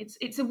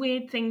 It's a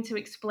weird thing to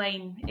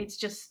explain. It's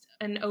just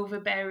an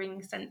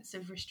overbearing sense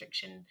of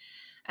restriction.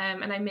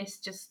 And I miss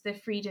just the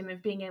freedom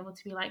of being able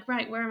to be like,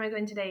 right, where am I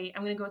going today?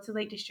 I'm going to go to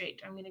Lake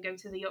District. I'm going to go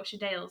to the Yorkshire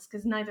Dales,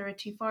 because neither are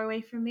too far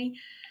away from me.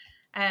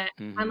 And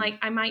like,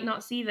 I might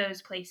not see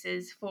those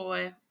places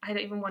for, I don't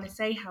even want to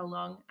say how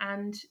long.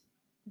 And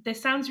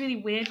this sounds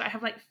really weird, but I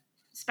have like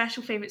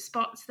special favorite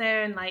spots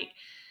there and like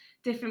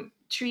different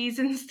trees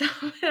and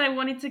stuff. And I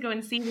wanted to go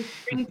and see the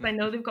springs. I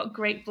know they've got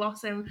great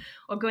blossom,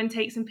 or go and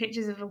take some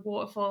pictures of a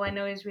waterfall I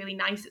know is really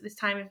nice at this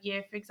time of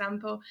year, for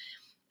example.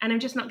 And I'm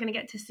just not going to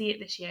get to see it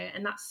this year,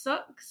 and that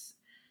sucks.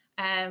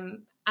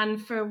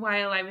 And for a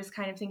while I was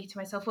kind of thinking to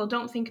myself, well,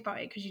 don't think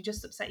about it because you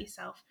just upset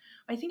yourself.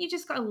 I think you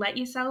just got to let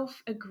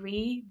yourself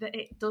agree that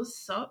it does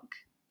suck.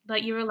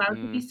 Like, you're allowed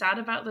to be sad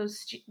about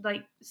those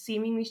like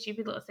seemingly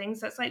stupid little things.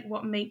 That's like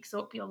what makes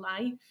up your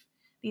life,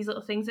 these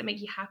little things that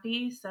make you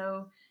happy.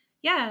 So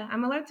yeah,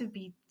 I'm allowed to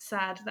be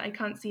sad that I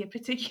can't see a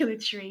particular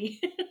tree.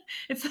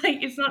 It's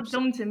like, it's not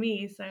dumb to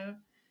me. So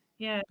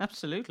yeah,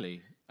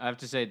 absolutely. I have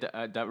to say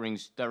that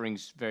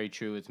rings very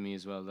true with me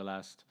as well. The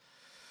last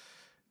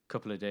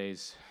couple of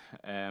days,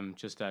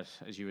 just that,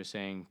 as you were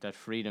saying, that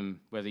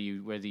freedom, whether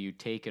you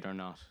take it or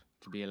not,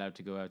 to be allowed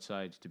to go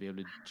outside, to be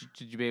able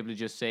to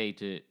just say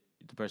to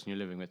the person you're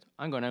living with,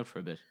 I'm going out for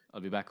a bit.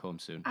 I'll be back home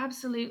soon.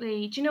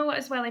 Absolutely. Do you know what,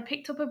 as well? I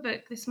picked up a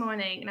book this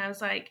morning and I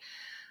was like,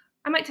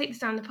 I might take this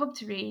down the pub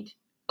to read.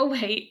 Oh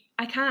wait,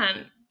 I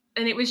can't.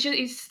 And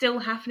it's still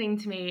happening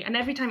to me. And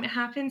every time it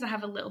happens, I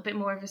have a little bit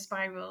more of a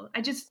spiral.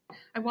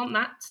 I want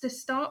that to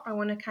stop. I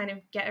want to kind of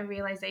get a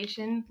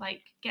realization,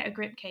 like, get a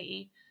grip,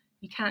 Katie.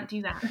 You can't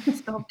do that.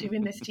 Stop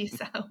doing this to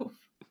yourself.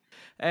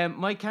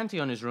 My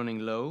Cantillon is running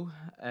low,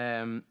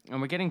 and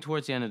we're getting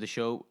towards the end of the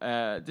show.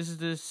 This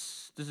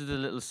is the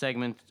little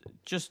segment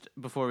just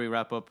before we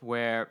wrap up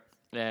where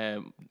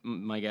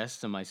my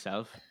guests and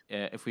myself,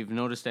 if we've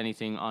noticed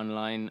anything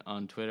online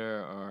on Twitter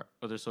or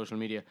other social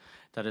media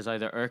that has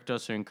either irked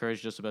us or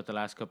encouraged us about the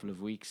last couple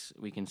of weeks,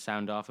 we can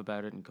sound off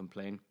about it and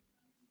complain.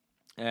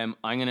 I'm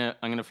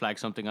gonna flag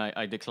something.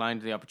 I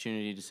declined the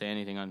opportunity to say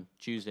anything on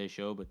Tuesday's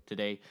show, but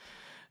today,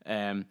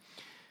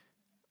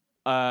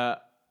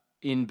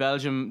 in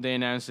Belgium, they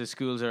announced that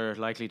schools are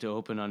likely to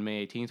open on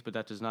May 18th, but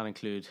that does not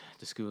include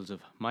the schools of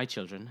my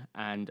children.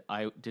 And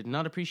I did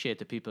not appreciate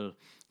the people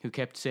who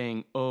kept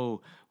saying,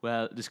 oh,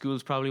 well, the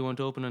schools probably won't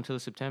open until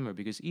September,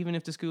 because even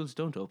if the schools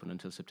don't open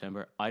until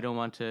September, I don't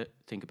want to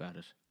think about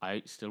it.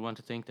 I still want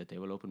to think that they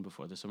will open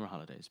before the summer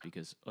holidays,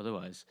 because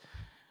otherwise,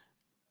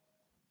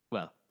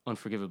 well,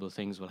 unforgivable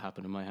things will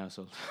happen in my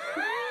household.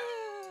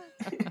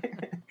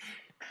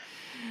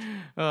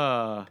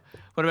 What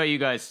about you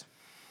guys?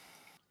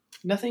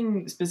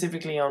 Nothing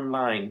specifically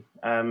online.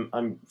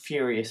 I'm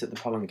furious at the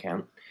pollen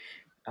count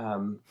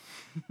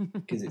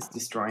because it's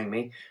destroying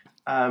me.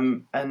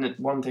 And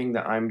one thing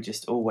that I'm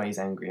just always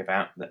angry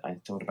about, that I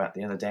thought about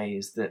the other day,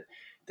 is that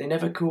they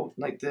never called,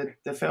 like,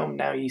 the film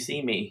Now You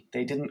See Me.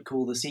 They didn't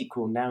call the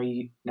sequel Now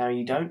You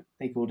Don't.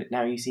 They called it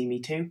Now You See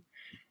Me Too.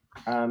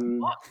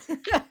 And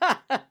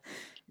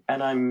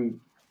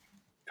I'm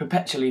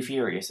perpetually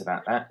furious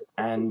about that.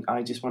 And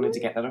I just wanted to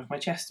get that off my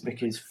chest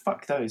because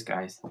fuck those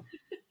guys.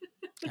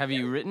 Have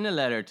you written a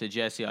letter to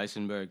Jesse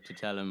Eisenberg to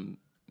tell him,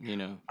 you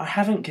know? I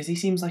haven't, because he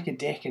seems like a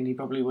dick and he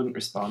probably wouldn't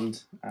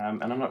respond.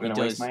 And I'm not going to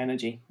waste my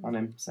energy on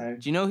him. So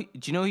do you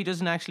know he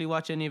doesn't actually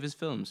watch any of his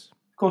films?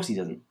 Of course he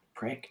doesn't,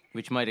 prick.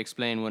 Which might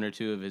explain one or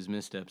two of his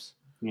missteps.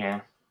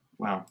 Yeah.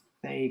 Well,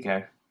 there you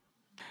go.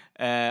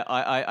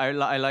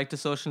 I like The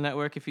Social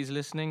Network if he's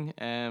listening.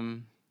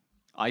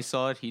 I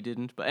saw it, he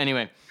didn't. But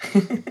anyway.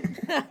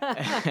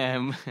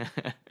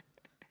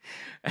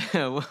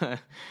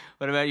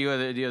 What about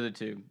you, the other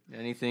two?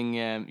 Anything?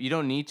 You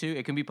don't need to.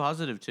 It can be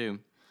positive too.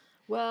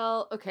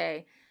 Well,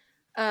 okay.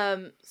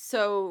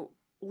 So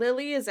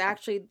Lily is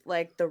actually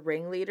like the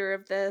ringleader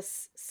of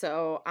this,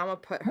 so I'm gonna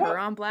put her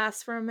on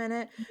blast for a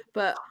minute.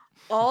 But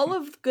all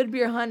of Good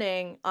Beer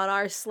Hunting on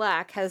our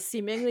Slack has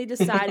seemingly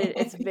decided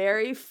it's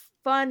very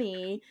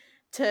funny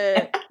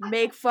to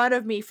make fun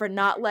of me for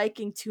not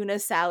liking tuna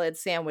salad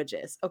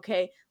sandwiches.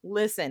 Okay,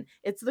 listen,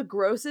 it's the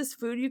grossest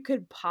food you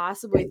could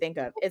possibly think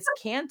of. It's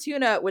canned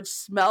tuna, which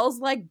smells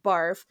like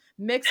barf,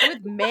 mixed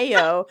with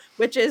mayo,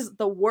 which is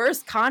the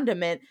worst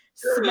condiment,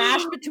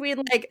 smashed between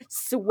like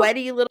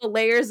sweaty little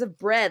layers of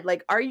bread.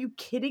 Like, are you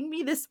kidding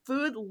me? This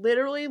food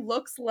literally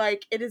looks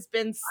like it has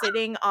been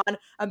sitting on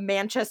a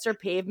Manchester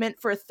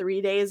pavement for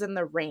 3 days in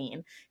the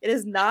rain. It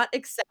is not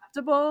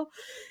acceptable.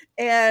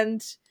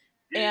 And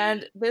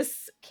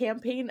this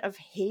campaign of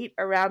hate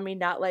around me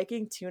not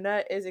liking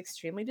tuna is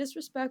extremely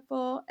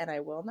disrespectful, and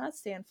I will not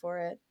stand for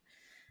it.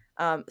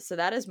 So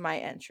that is my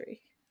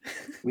entry.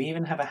 We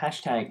even have a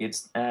hashtag.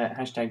 It's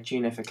hashtag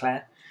tuna for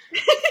Claire.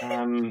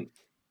 And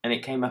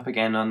it came up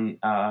again on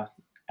our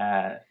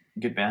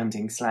Good Bear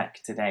Hunting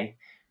Slack today.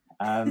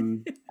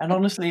 And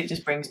honestly, it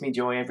just brings me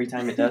joy every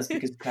time it does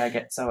because Claire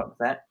gets so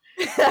upset.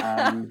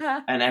 And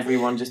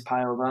everyone just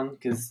piles on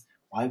because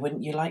why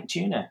wouldn't you like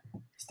tuna?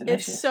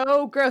 It's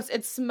so gross.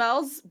 It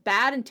smells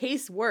bad and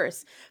tastes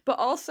worse. But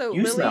also,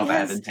 you smell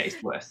bad and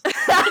taste worse.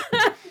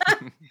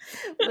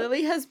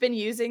 Lily has been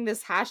using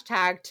this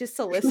hashtag to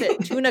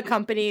solicit tuna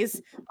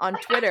companies on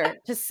Twitter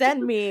to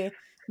send me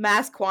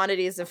mass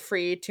quantities of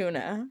free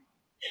tuna.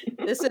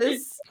 This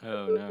is...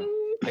 Oh, no.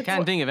 I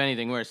can't think of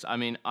anything worse. I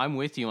mean, I'm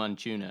with you on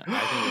tuna.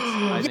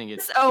 I think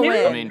it's...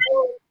 Owen. I mean,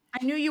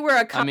 I knew you were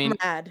a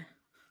comrade.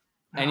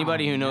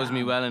 Anybody who knows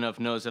me well enough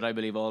knows that I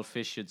believe all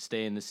fish should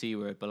stay in the sea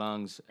where it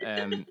belongs,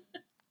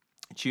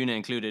 tuna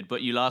included.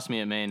 But you lost me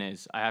at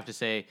mayonnaise. I have to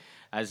say,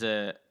 as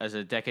a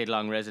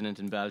decade-long resident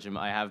in Belgium,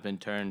 I have been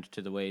turned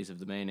to the ways of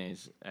the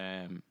mayonnaise.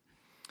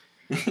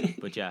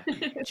 But yeah,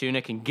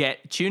 tuna can get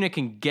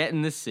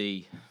in the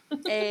sea.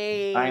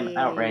 Hey. I'm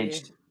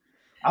outraged.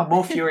 I'm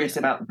more furious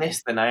about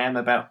this than I am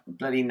about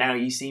bloody Now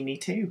You See Me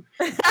Too.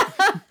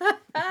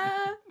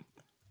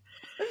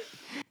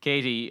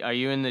 Katie, are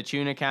you in the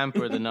tuna camp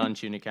or the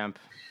non-tuna camp?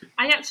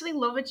 I actually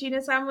love a tuna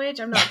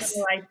sandwich. I'm not gonna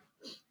lie.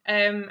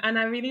 And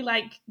I really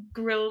like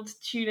grilled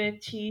tuna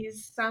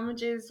cheese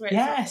sandwiches where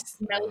it's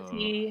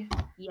melty. Oh.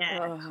 Yeah.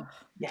 Oh.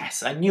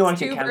 Yes, I knew I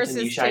could count on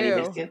you, Shiny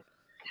Biscuit.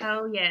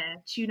 Hell yeah,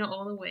 tuna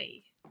all the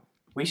way.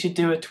 We should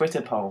do a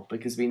Twitter poll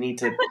because we need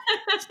to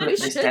split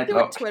this deadlock. We should do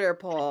a Twitter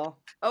poll.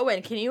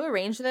 Owen, can you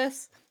arrange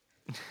this?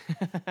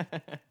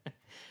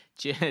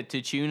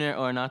 To tuna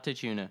or not to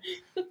tuna?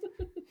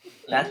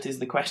 That is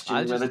the question,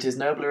 whether it is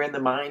nobler in the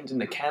mind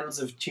and the cans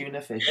of tuna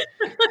fish.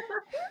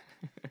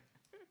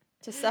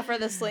 To suffer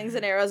the slings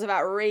and arrows of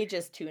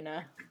outrageous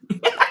tuna.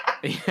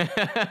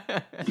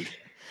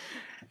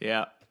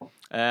 Yeah.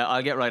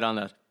 I'll get right on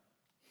that.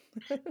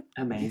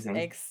 Amazing.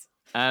 Thanks.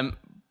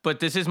 But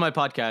this is my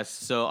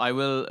podcast, so I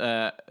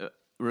will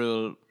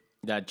rule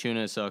that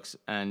tuna sucks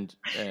and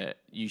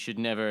you should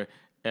never,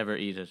 ever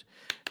eat it.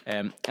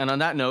 And on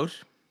that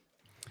note,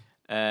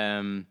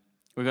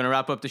 we're going to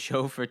wrap up the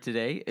show for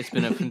today. It's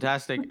been a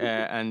fantastic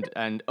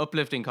and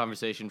uplifting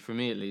conversation for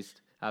me, at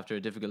least, after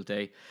a difficult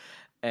day.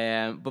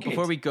 But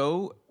before we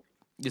go,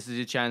 this is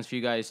a chance for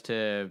you guys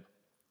to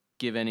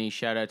give any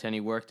shout out to any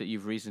work that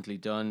you've recently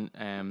done,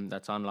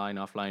 that's online,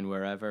 offline,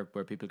 wherever,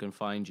 where people can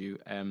find you.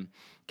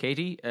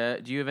 Katie,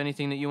 do you have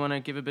anything that you want to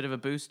give a bit of a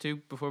boost to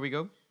before we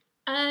go?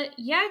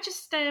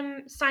 Just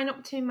sign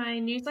up to my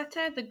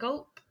newsletter, The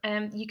Gulp.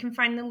 You can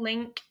find the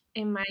link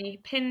in my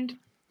pinned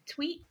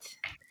tweet.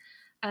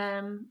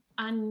 And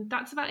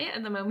that's about it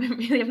at the moment,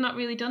 really. I've not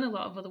really done a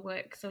lot of other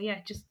work. So yeah,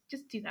 just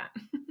do that.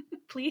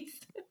 Please.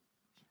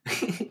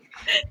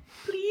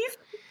 Please.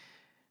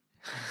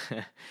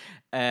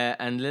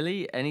 And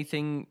Lily,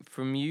 anything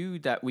from you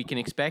that we can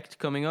expect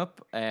coming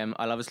up?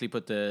 I'll obviously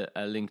put a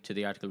link to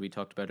the article we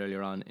talked about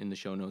earlier on in the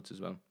show notes as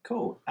well.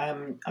 Cool.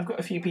 I've got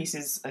a few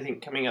pieces, I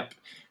think, coming up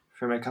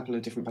from a couple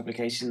of different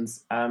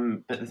publications.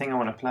 But the thing I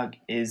want to plug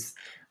is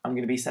I'm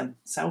going to be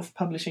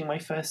self-publishing my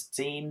first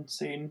zine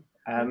soon.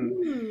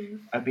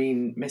 I've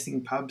been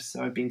missing pubs,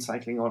 so I've been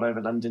cycling all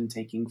over London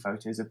taking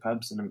photos of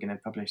pubs, and I'm going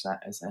to publish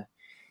that as a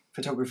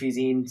photography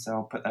zine, so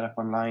I'll put that up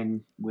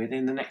online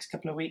within the next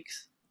couple of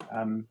weeks.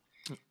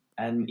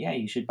 And yeah,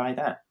 you should buy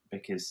that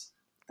because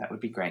that would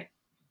be great.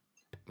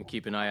 We'll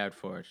keep an eye out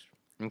for it.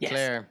 And yes.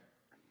 Claire,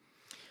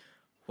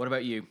 what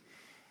about you?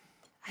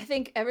 I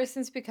think ever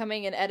since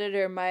becoming an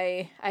editor,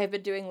 I have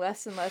been doing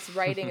less and less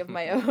writing of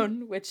my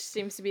own, which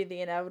seems to be the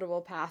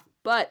inevitable path.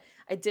 But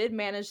I did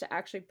manage to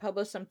actually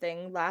publish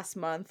something last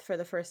month for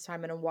the first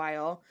time in a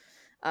while.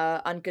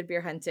 On Good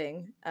Beer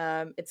Hunting.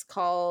 It's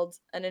called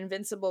An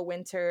Invincible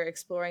Winter,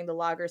 Exploring the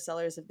Lager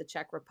Cellars of the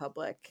Czech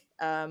Republic.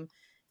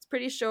 It's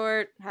pretty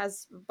short,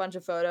 has a bunch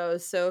of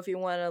photos, so if you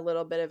want a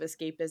little bit of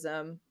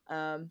escapism,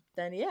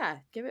 then yeah,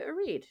 give it a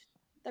read.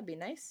 That'd be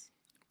nice.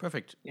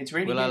 Perfect. It's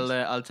really good.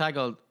 I'll tag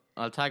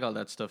all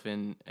that stuff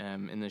in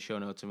the show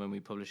notes and when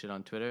we publish it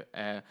on Twitter.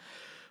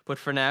 But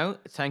for now,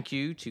 thank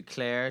you to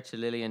Claire, to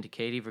Lily, and to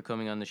Katie for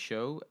coming on the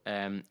show.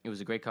 It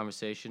was a great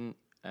conversation.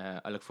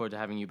 I look forward to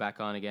having you back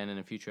on again in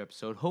a future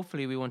episode.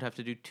 Hopefully we won't have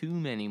to do too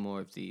many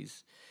more of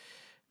these.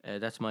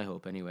 That's my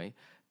hope anyway.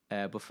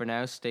 But for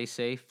now, stay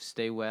safe,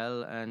 stay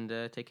well, and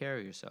take care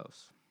of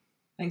yourselves.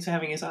 Thanks for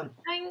having us on.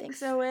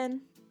 Thanks,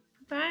 Owen.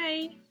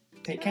 Bye.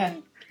 Take care.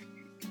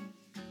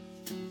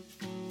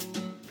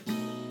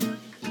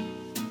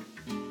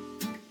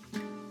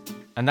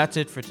 And that's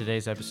it for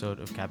today's episode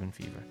of Cabin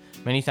Fever.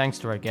 Many thanks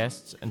to our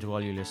guests and to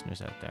all you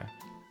listeners out there.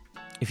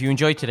 If you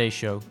enjoyed today's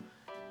show,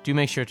 do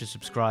make sure to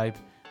subscribe,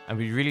 and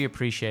we'd really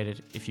appreciate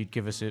it if you'd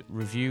give us a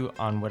review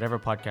on whatever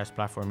podcast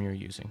platform you're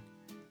using.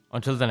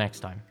 Until the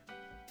next time.